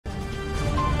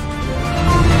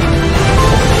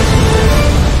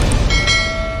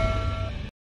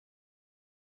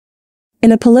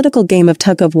In a political game of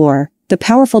tug-of-war, the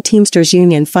powerful Teamsters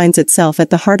union finds itself at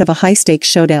the heart of a high-stakes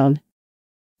showdown.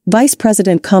 Vice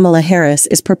President Kamala Harris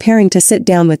is preparing to sit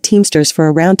down with Teamsters for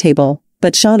a roundtable,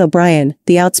 but Sean O'Brien,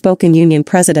 the outspoken union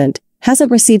president, hasn't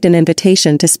received an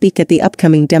invitation to speak at the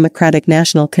upcoming Democratic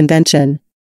National Convention.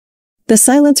 The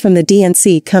silence from the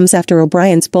DNC comes after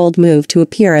O'Brien's bold move to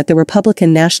appear at the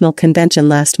Republican National Convention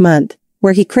last month,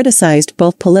 where he criticized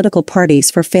both political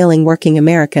parties for failing working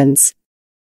Americans.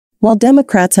 While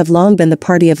Democrats have long been the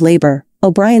party of labor,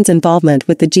 O'Brien's involvement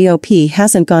with the GOP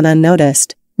hasn't gone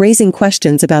unnoticed, raising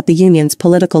questions about the union's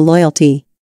political loyalty.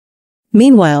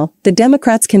 Meanwhile, the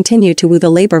Democrats continue to woo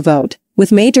the labor vote,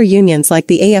 with major unions like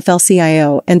the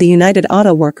AFL-CIO and the United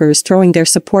Auto Workers throwing their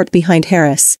support behind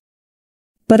Harris.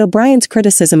 But O'Brien's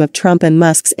criticism of Trump and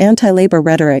Musk's anti-labor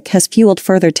rhetoric has fueled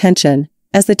further tension,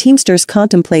 as the Teamsters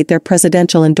contemplate their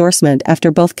presidential endorsement after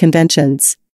both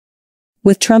conventions.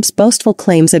 With Trump's boastful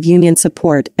claims of union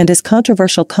support and his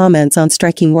controversial comments on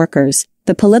striking workers,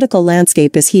 the political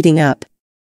landscape is heating up.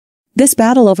 This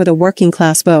battle over the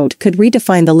working-class vote could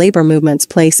redefine the labor movement's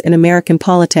place in American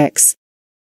politics.